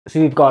So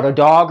you've got a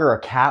dog or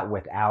a cat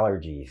with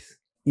allergies.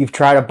 You've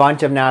tried a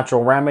bunch of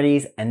natural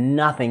remedies and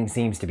nothing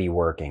seems to be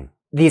working.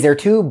 These are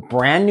two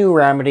brand new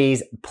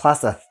remedies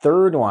plus a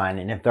third one,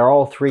 and if they're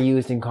all three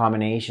used in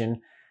combination,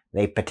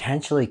 they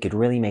potentially could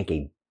really make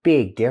a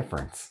big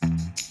difference.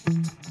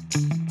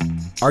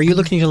 Are you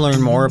looking to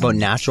learn more about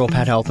natural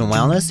pet health and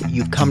wellness?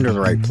 You've come to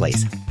the right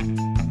place.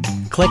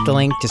 Click the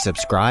link to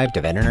subscribe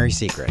to Veterinary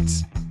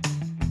Secrets.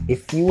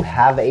 If you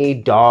have a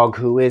dog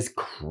who is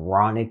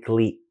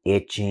chronically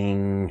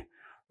itching,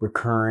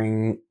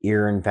 recurring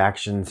ear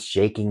infections,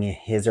 shaking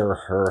his or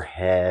her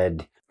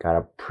head, got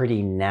a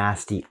pretty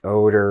nasty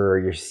odor,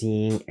 you're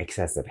seeing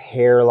excessive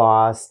hair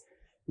loss,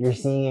 you're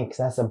seeing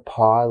excessive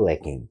paw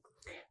licking,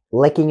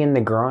 licking in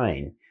the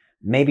groin,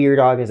 maybe your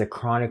dog has a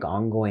chronic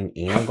ongoing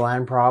anal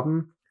gland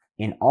problem,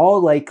 in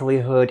all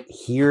likelihood,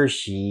 he or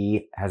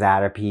she has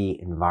atopy,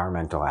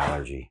 environmental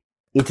allergy.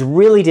 It's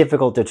really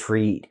difficult to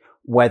treat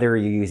whether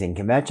you're using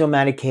conventional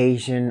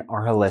medication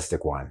or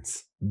holistic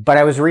ones. But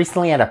I was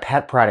recently at a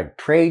pet product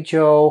trade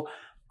show.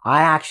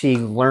 I actually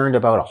learned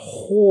about a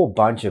whole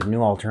bunch of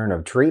new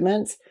alternative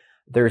treatments.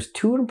 There's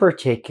two in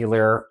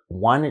particular.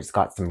 One, it's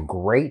got some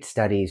great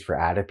studies for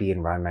atopy,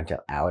 environmental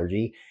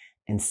allergy,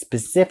 and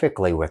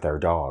specifically with our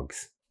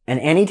dogs. And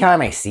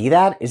anytime I see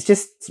that, it's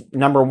just,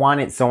 number one,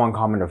 it's so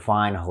uncommon to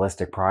find a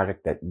holistic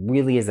product that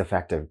really is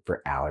effective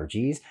for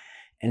allergies.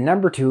 And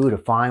number two, to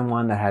find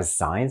one that has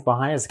science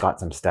behind it, it's got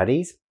some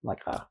studies,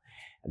 like,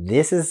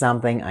 this is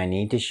something I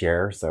need to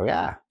share. So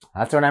yeah,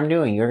 that's what I'm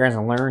doing. You're going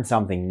to learn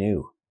something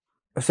new.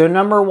 So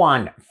number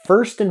one,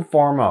 first and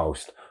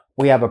foremost,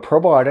 we have a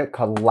probiotic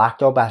called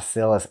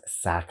Lactobacillus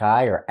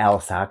sakei or L.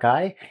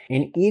 sakei,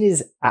 and it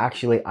is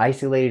actually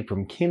isolated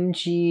from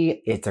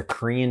kimchi. It's a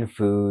Korean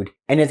food,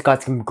 and it's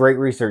got some great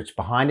research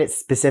behind it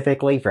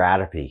specifically for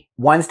atopy.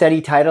 One study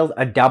titled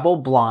A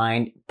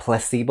Double-Blind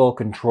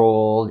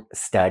Placebo-Controlled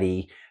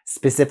Study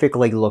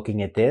specifically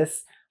looking at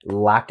this,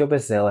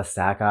 Lactobacillus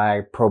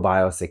sakei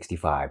Probiotic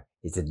 65.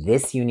 It's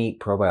this unique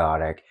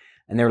probiotic,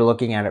 and they're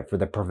looking at it for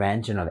the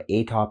prevention of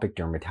atopic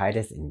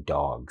dermatitis in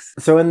dogs.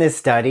 So in this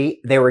study,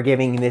 they were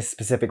giving this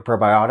specific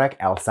probiotic,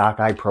 L.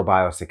 sakei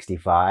Probiotic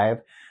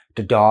 65,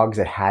 to dogs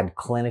that had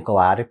clinical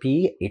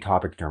atopy,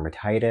 atopic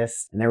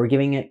dermatitis, and they were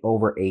giving it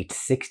over a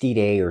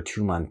 60-day or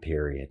 2-month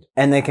period.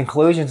 And the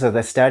conclusions of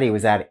the study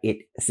was that it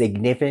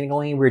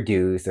significantly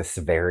reduced the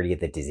severity of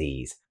the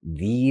disease.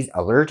 These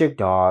allergic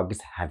dogs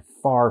had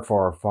far,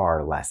 far,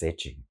 far less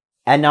itching.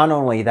 And not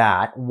only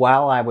that,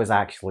 while I was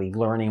actually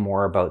learning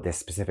more about this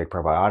specific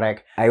probiotic,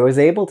 I was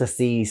able to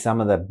see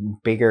some of the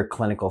bigger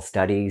clinical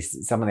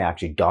studies, some of the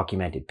actually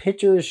documented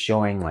pictures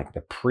showing like the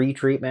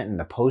pre-treatment and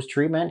the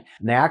post-treatment.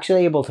 And they're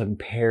actually able to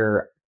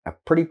compare a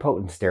pretty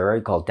potent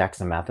steroid called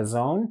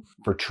dexamethasone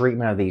for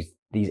treatment of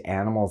these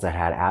animals that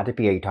had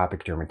atopy,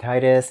 atopic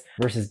dermatitis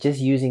versus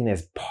just using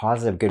this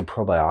positive good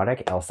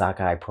probiotic, L.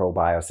 sakei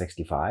Probiotic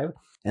 65.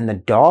 And the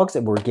dogs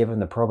that were given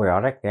the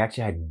probiotic, they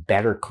actually had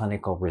better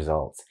clinical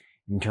results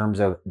in terms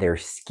of their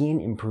skin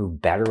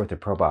improved better with the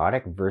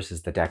probiotic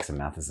versus the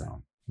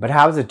dexamethasone. But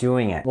how's it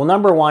doing it? Well,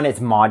 number one,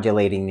 it's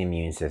modulating the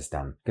immune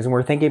system. Because when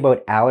we're thinking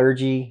about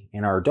allergy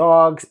in our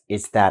dogs,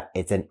 it's that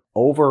it's an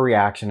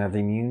overreaction of the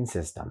immune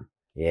system.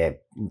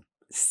 It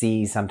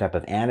sees some type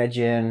of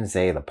antigen,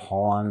 say the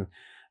pollen,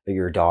 that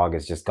your dog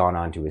has just gone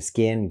onto his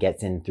skin,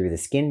 gets in through the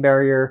skin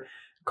barrier,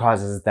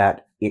 causes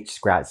that itch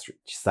scratch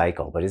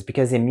cycle. But it's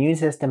because the immune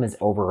system is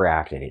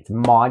overreacted. It's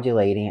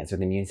modulating it so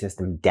the immune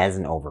system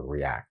doesn't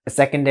overreact.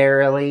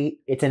 Secondarily,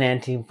 it's an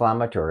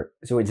anti-inflammatory.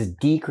 So it's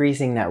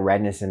decreasing that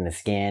redness in the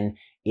skin.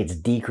 It's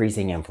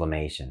decreasing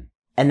inflammation.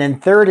 And then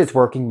third, it's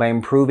working by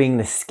improving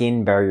the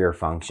skin barrier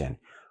function.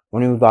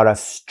 When we've got a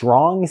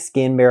strong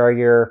skin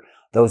barrier,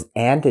 those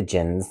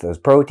antigens, those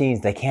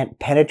proteins, they can't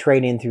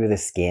penetrate in through the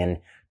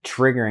skin,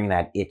 triggering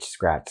that itch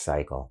scratch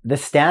cycle. The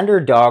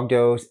standard dog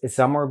dose is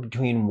somewhere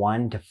between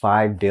 1 to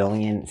 5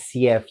 billion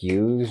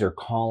CFUs or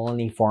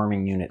colony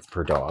forming units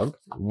per dog.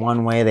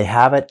 One way they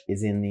have it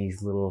is in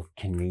these little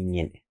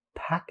convenient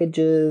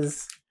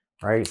packages,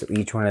 right? So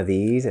each one of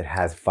these, it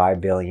has 5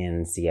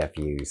 billion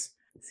CFUs.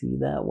 See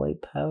that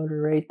white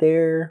powder right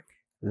there?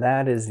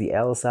 That is the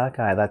L.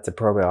 sakei, that's a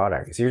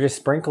probiotic. So you're just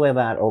sprinkling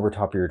that over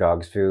top of your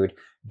dog's food,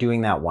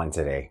 doing that once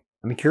a day.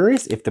 I'm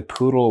curious if the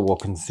poodle will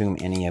consume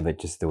any of it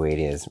just the way it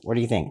is. What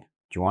do you think?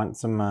 Do you want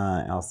some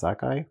L.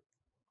 sakei?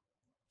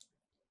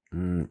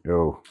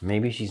 Oh,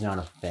 maybe she's not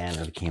a fan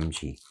of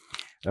kimchi.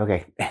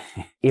 Okay.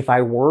 If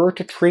I were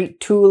to treat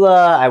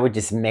Tula, I would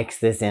just mix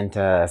this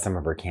into some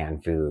of her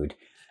canned food.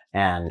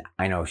 And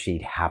I know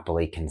she'd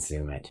happily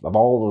consume it. Of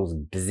all those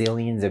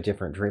bazillions of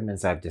different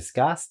treatments I've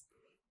discussed,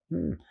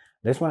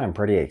 this one I'm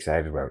pretty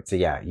excited about. So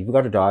yeah, you've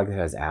got a dog that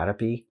has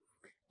atopy,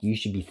 you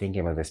should be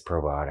thinking about this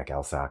probiotic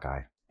L.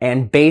 sakei.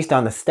 And based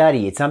on the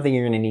study, it's something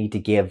you're going to need to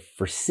give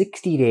for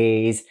 60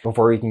 days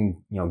before you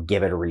can,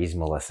 give it a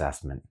reasonable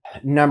assessment.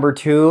 Number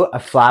two, a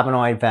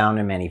flavonoid found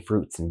in many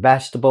fruits and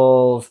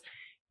vegetables,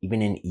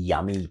 even in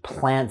yummy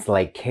plants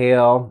like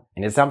kale.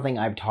 And it's something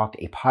I've talked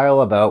a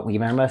pile about. We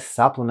even have a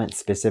supplement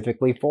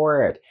specifically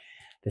for it.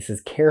 This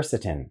is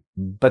quercetin.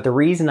 But the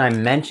reason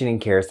I'm mentioning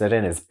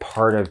quercetin as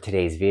part of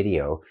today's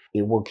video,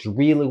 it works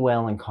really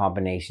well in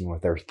combination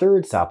with our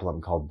third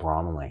supplement called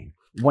bromelain.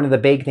 One of the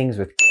big things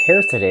with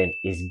quercetin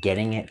is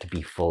getting it to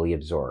be fully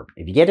absorbed.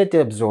 If you get it to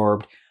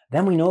absorbed,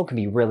 then we know it can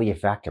be really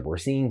effective. We're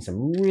seeing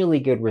some really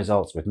good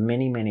results with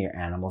many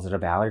animals that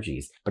have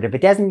allergies. But if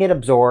it doesn't get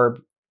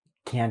absorbed,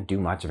 can't do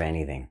much of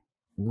anything.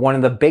 One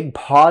of the big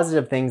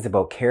positive things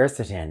about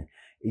quercetin,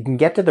 you can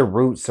get to the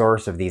root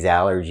source of these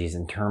allergies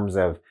in terms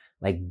of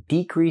like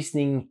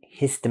decreasing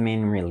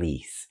histamine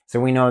release. So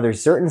we know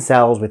there's certain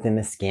cells within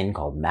the skin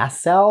called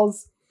mast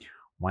cells.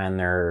 When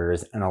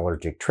there's an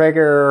allergic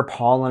trigger,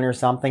 pollen or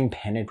something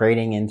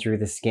penetrating in through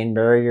the skin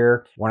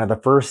barrier, one of the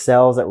first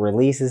cells that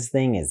releases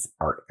thing is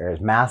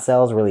mast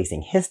cells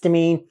releasing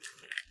histamine,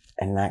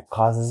 and that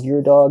causes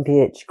your dog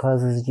to itch,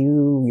 causes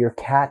your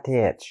cat to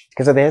itch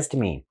because of the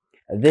histamine.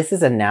 This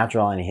is a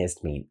natural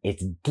antihistamine.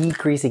 It's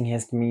decreasing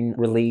histamine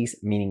release,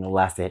 meaning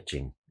less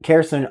itching.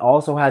 Quercetin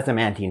also has some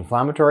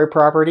anti-inflammatory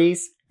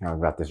properties.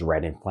 We've got this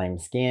red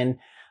inflamed skin,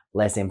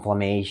 less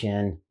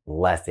inflammation,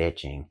 less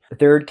itching.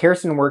 Third,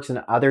 quercetin works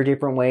in other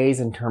different ways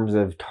in terms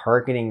of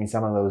targeting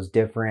some of those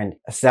different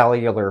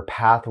cellular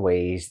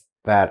pathways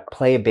that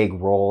play a big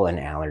role in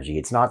allergy.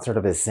 It's not sort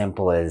of as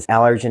simple as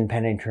allergen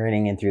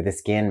penetrating in through the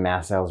skin,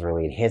 mast cells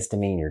release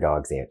histamine, your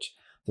dog's itch.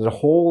 There's a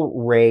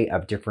whole array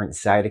of different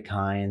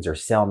cytokines or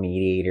cell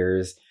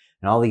mediators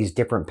and all these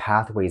different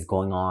pathways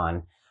going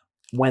on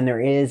when there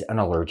is an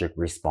allergic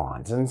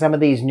response. And some of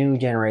these new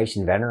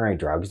generation veterinary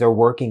drugs, they're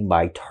working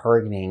by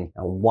targeting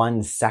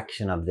one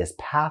section of this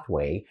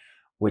pathway,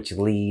 which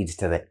leads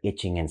to the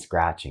itching and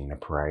scratching, the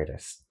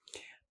pruritus.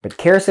 But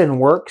quercetin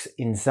works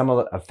in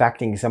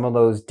affecting some of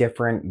those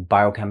different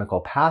biochemical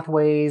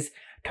pathways,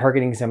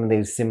 targeting some of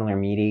those similar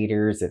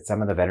mediators that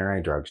some of the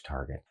veterinary drugs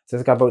target. So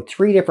it's got about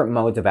 3 different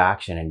modes of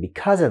action, and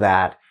because of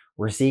that,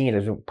 we're seeing it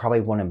as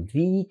probably one of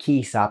the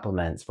key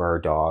supplements for our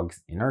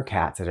dogs and our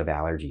cats that have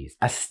allergies.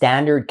 A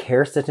standard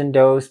quercetin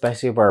dose,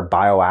 especially for our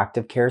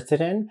bioactive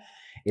quercetin,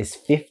 is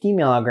 50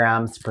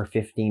 milligrams per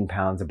 15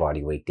 pounds of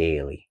body weight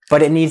daily.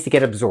 But it needs to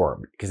get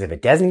absorbed, because if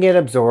it doesn't get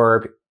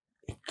absorbed,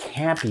 it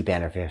can't be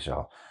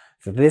beneficial.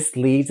 So this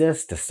leads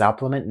us to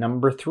supplement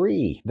number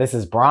 3. This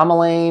is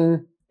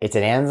bromelain. It's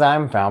an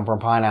enzyme found from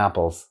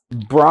pineapples.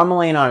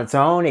 Bromelain on its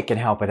own, it can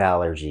help with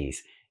allergies.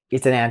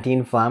 It's an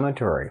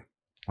anti-inflammatory.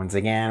 Once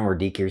again, we're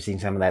decreasing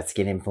some of that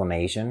skin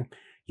inflammation.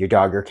 Your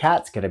dog or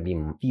cat's going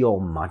to feel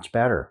much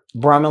better.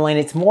 Bromelain,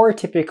 it's more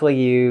typically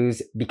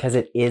used because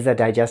it is a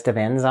digestive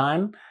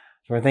enzyme.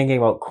 So we're thinking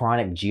about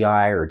chronic GI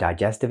or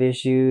digestive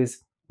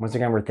issues. Once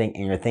again,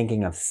 you're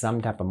thinking of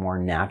some type of more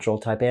natural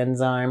type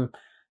enzyme.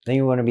 Then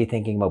you want to be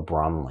thinking about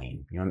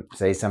bromelain. You know,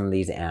 say some of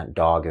these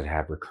dogs that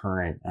have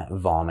recurrent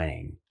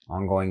vomiting,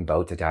 ongoing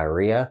bouts of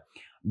diarrhea.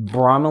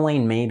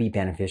 Bromelain may be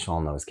beneficial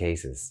in those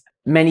cases.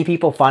 Many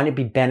people find it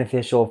be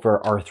beneficial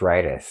for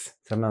arthritis.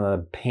 Some of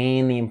the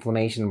pain, the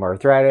inflammation of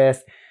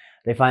arthritis,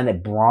 they find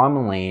that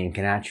bromelain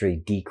can actually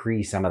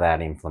decrease some of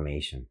that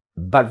inflammation.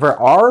 But for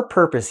our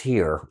purpose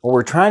here, what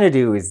we're trying to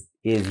do is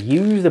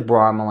use the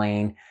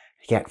bromelain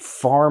to get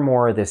far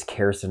more of this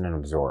quercetin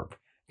absorbed.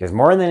 Because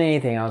more than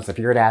anything else, if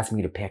you were to ask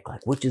me to pick,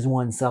 like, which is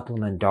one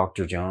supplement,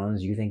 Dr.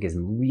 Jones, you think is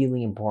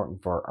really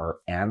important for our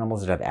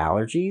animals that have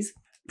allergies,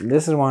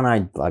 this is one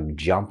I'd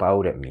jump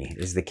out at me.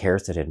 This is the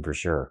quercetin for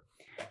sure.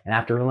 And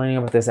after learning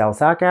about this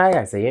sakei,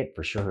 I say it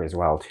for sure as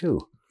well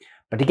too.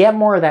 But to get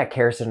more of that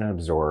quercetin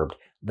absorbed,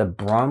 the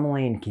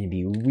bromelain can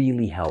be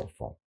really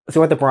helpful.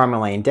 So what the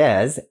bromelain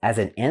does, as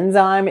an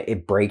enzyme,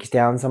 it breaks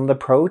down some of the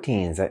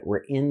proteins that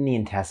were in the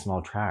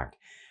intestinal tract.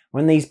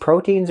 When these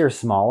proteins are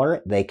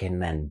smaller, they can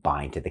then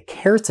bind to the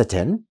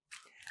quercetin,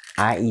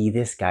 i.e.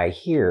 this guy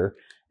here,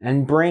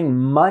 and bring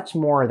much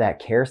more of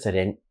that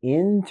quercetin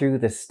in through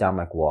the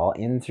stomach wall,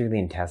 in through the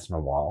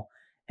intestinal wall,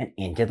 and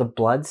into the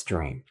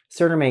bloodstream.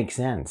 Sort of makes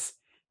sense.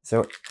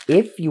 So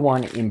if you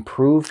want to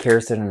improve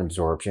quercetin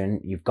absorption,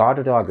 you've got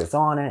a dog that's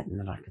on it,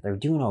 and they're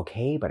doing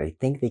okay, but I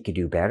think they could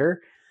do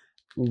better.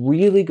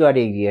 Really good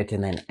idea to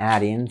then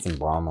add in some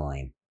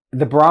bromelain.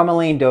 The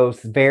bromelain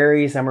dose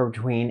varies somewhere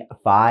between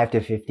 5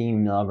 to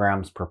 15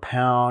 milligrams per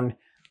pound.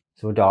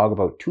 So a dog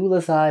about Tula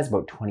size,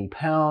 about 20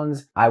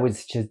 pounds, I would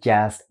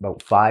suggest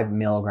about 5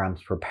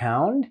 milligrams per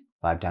pound.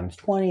 5 times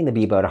 20, that'd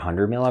be about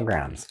 100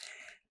 milligrams.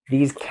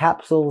 These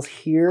capsules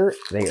here,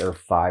 they are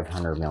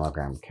 500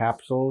 milligram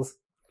capsules,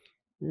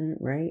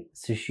 right?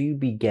 So she'd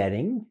be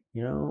getting,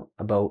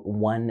 about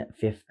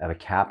 1/5 of a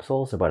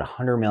capsule, so about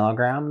 100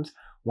 milligrams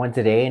once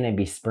a day, and I'd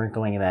be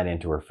sprinkling that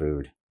into her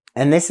food.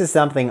 And this is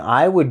something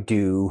I would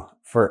do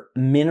for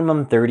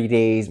minimum 30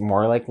 days,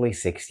 more likely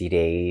 60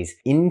 days,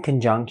 in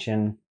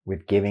conjunction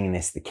with giving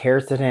this the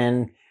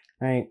quercetin,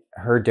 right?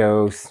 Her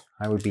dose,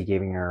 I would be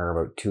giving her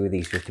about 2 of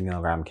these 50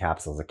 milligram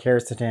capsules of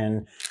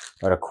quercetin,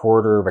 about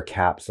 1/4 of a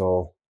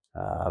capsule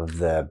of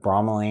the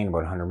bromelain,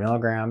 about 100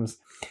 milligrams,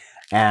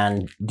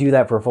 and do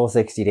that for a full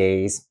 60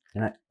 days.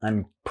 And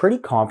I'm pretty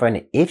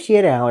confident if she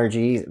had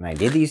allergies and I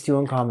did these two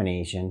in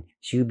combination,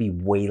 she would be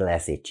way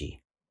less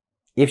itchy.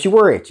 if you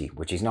were itchy,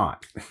 which he's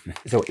not.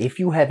 So if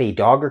you have a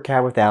dog or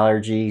cat with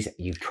allergies,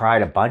 you've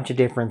tried a bunch of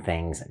different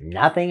things,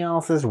 nothing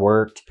else has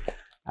worked,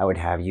 I would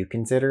have you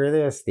consider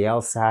this, the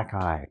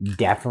sakei.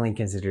 Definitely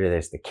consider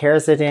this, the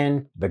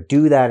Quercetin, but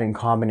do that in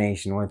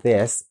combination with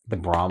this, the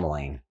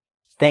Bromelain.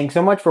 Thanks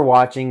so much for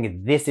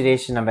watching this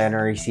edition of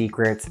Veterinary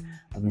Secrets,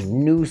 of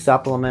new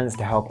supplements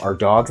to help our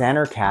dogs and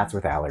our cats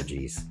with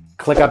allergies.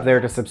 Click up there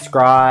to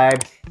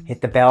subscribe,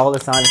 hit the bell to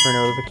sign for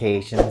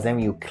notifications, then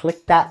when you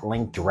click that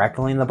link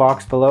directly in the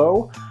box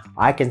below,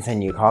 I can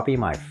send you a copy of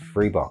my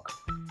free book.